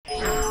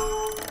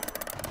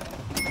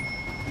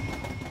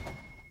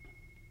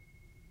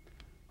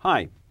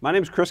Hi, my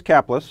name is Chris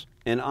Caplice,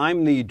 and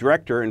I'm the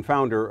director and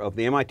founder of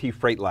the MIT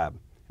FreightLab. And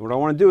what I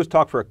want to do is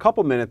talk for a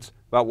couple minutes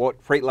about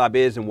what FreightLab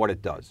is and what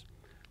it does.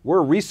 We're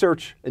a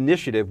research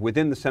initiative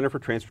within the Center for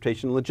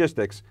Transportation and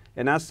Logistics,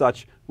 and as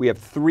such, we have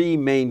three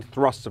main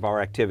thrusts of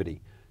our activity: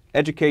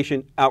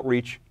 education,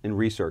 outreach, and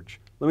research.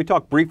 Let me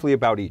talk briefly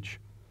about each.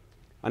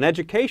 On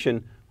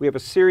education, we have a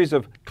series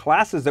of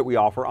classes that we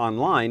offer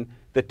online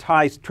that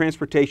ties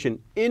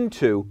transportation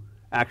into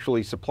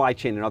actually supply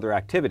chain and other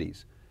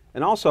activities.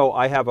 And also,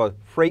 I have a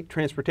freight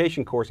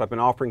transportation course I've been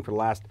offering for the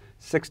last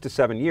 6 to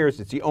 7 years.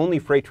 It's the only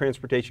freight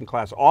transportation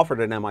class offered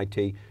at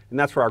MIT, and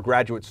that's for our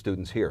graduate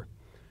students here,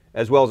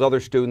 as well as other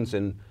students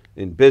in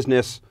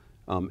business,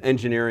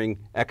 engineering,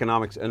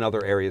 economics, and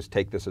other areas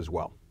take this as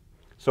well.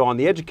 So on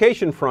the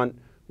education front,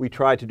 we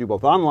try to do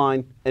both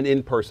online and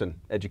in-person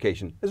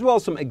education, as well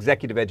as some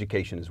executive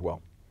education as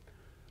well.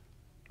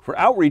 For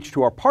outreach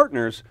to our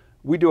partners,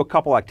 we do a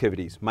couple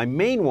activities. My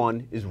main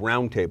one is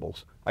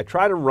roundtables. I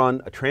try to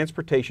run a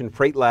transportation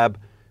FreightLab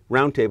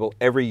roundtable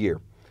every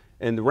year.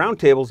 And the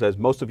roundtables, as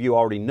most of you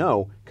already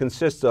know,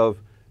 consists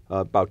of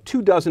about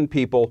 24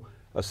 people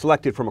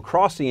selected from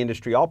across the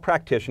industry, all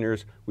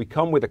practitioners. We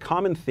come with a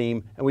common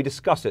theme and we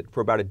discuss it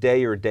for about a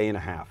day or a day and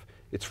a half.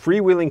 It's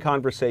freewheeling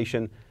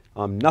conversation.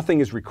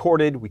 Nothing is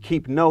recorded. We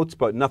keep notes,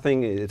 but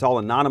nothing, it's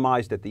all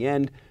anonymized at the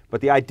end.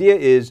 But the idea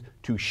is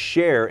to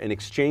share and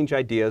exchange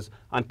ideas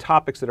on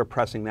topics that are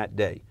pressing that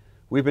day.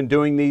 We've been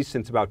doing these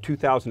since about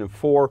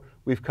 2004.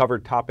 We've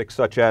covered topics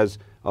such as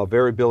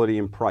variability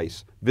in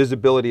price,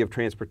 visibility of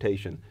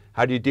transportation.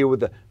 How do you deal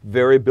with the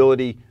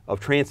variability of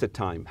transit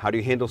time? How do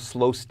you handle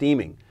slow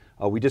steaming?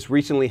 We just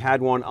recently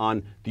had one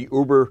on the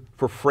Uber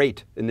for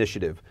Freight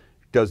initiative.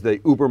 Does the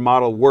Uber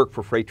model work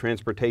for freight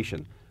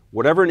transportation?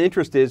 Whatever an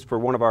interest is for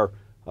one of our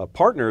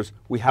partners,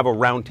 we have a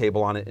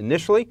roundtable on it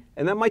initially,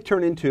 and that might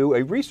turn into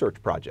a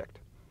research project.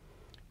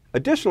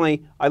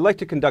 Additionally, I like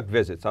to conduct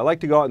visits. I like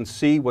to go out and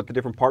see what the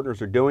different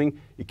partners are doing.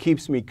 It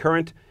keeps me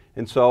current,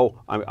 and so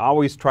I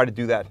always try to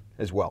do that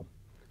as well.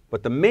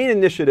 But the main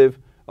initiative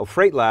of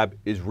FreightLab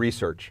is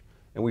research,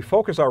 and we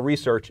focus our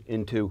research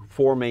into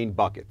 4 main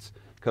buckets,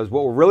 because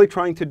what we're really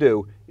trying to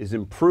do is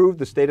improve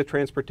the state of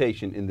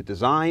transportation in the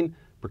design,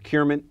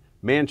 procurement,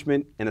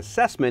 management, and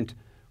assessment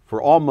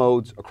for all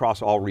modes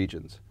across all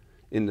regions.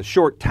 In the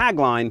short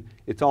tagline,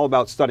 it's all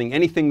about studying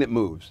anything that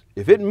moves.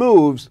 If it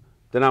moves,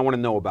 then I want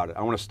to know about it.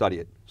 I want to study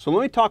it. So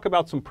let me talk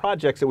about some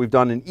projects that we've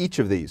done in each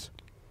of these.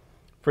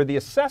 For the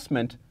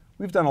assessment,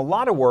 we've done a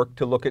lot of work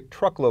to look at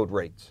truckload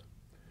rates.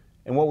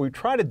 And what we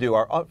try to do,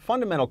 our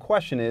fundamental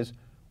question is,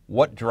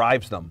 what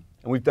drives them?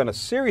 And we've done a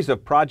series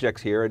of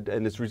projects here,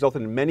 and it's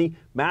resulted in many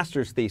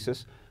master's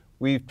theses.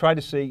 We've tried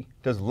to see,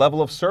 does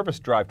level of service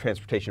drive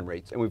transportation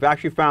rates? And we've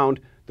actually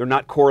found they're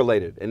not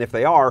correlated. And if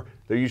they are,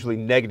 they're usually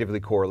negatively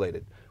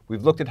correlated.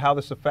 We've looked at how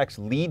this affects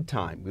lead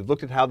time. We've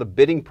looked at how the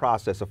bidding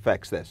process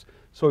affects this.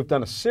 So we've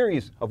done a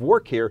series of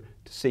work here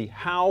to see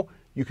how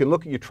you can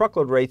look at your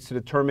truckload rates to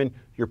determine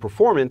your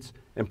performance,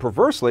 and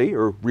perversely,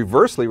 or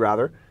reversely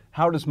rather,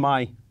 how does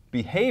my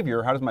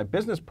behavior, how does my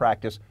business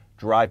practice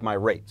drive my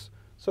rates?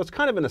 So it's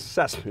kind of an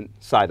assessment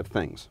side of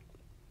things.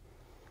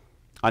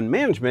 On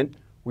management,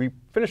 we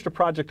finished a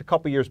project a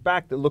couple years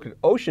back that looked at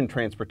ocean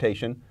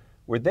transportation,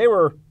 where they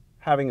were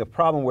having a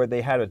problem where they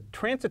had a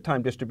transit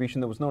time distribution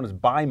that was known as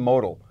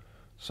bimodal.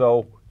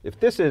 So if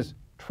this is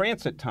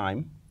transit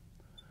time,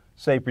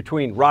 say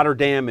between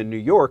Rotterdam and New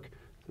York,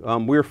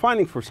 we were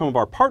finding for some of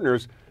our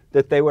partners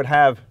that they would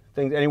have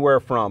things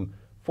anywhere from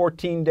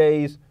 14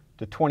 days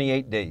to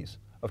 28 days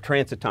of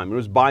transit time. It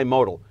was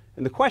bimodal.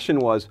 And the question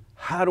was,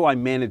 how do I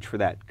manage for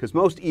that? Because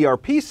most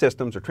ERP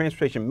systems or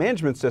transportation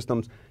management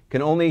systems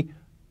can only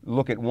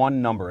look at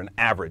one number, an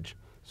average.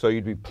 So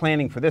you'd be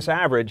planning for this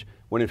average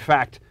when in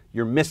fact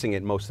you're missing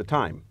it most of the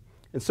time.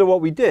 And so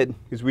what we did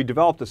is we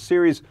developed a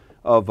series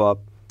of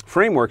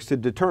frameworks to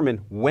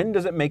determine when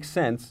does it make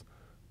sense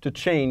to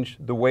change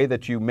the way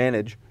that you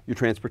manage your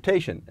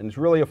transportation. And it's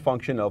really a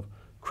function of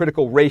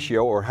critical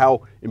ratio, or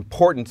how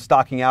important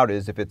stocking out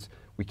is. If it's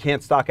we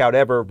can't stock out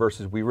ever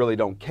versus we really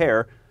don't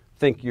care.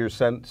 Think you're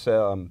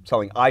selling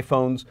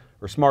iPhones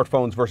or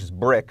smartphones versus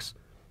bricks.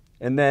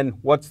 And then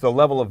what's the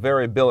level of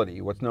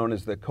variability, what's known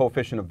as the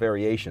coefficient of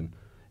variation,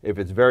 if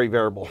it's very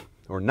variable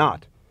or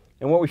not.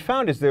 And what we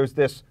found is there's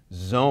this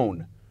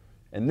zone,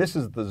 and this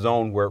is the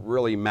zone where it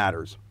really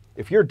matters.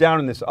 If you're down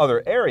in this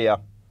other area,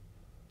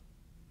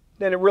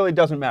 then it really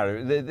doesn't matter.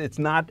 It's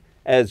not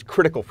as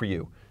critical for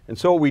you. And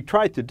so what we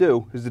tried to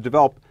do is to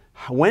develop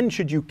when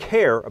should you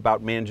care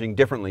about managing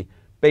differently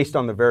based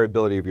on the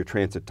variability of your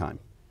transit time.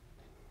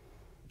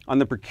 On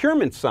the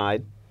procurement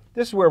side,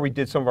 this is where we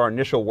did some of our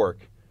initial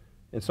work.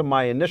 And so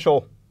my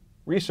initial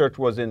research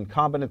was in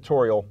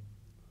combinatorial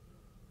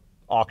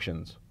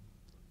auctions.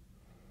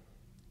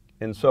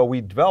 And so we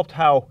developed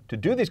how to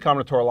do these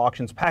combinatorial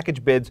auctions,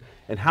 package bids,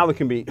 and how they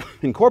can be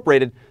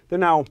incorporated. They're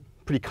now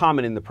pretty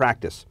common in the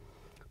practice.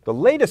 The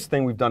latest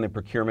thing we've done in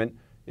procurement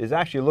is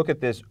actually look at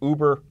this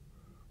Uber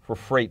for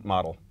Freight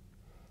model.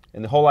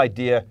 And the whole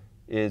idea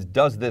is,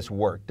 does this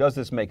work? Does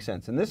this make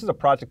sense? And this is a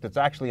project that's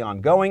actually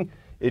ongoing.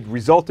 It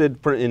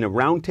resulted in a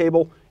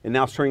roundtable, and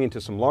now it's turning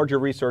into some larger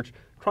research,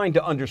 trying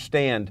to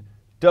understand,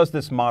 does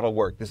this model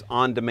work, this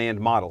on-demand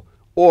model?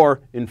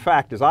 Or, in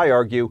fact, as I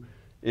argue,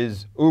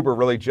 is Uber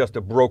really just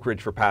a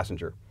brokerage for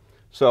passenger?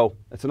 So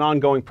it's an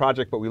ongoing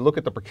project, but we look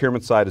at the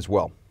procurement side as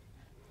well.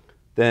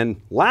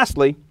 Then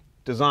lastly,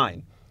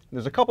 design.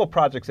 There's a couple of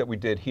projects that we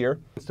did here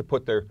to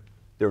put their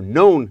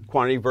known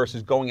quantity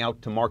versus going out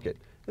to market.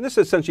 And this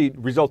essentially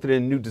resulted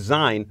in a new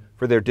design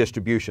for their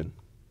distribution.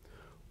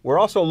 We're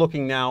also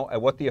looking now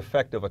at what the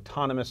effect of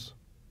autonomous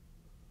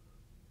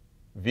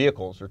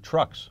vehicles or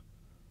trucks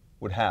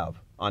would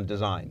have on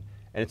design.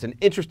 And it's an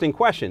interesting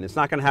question. It's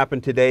not going to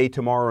happen today,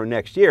 tomorrow, or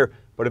next year,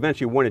 but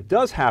eventually when it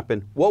does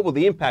happen, what will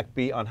the impact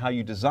be on how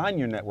you design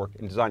your network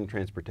and design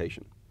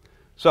transportation?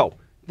 So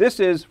this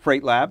is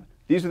FreightLab.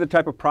 These are the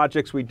type of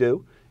projects we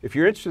do. If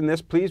you're interested in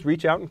this, please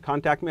reach out and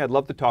contact me. I'd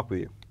love to talk with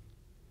you.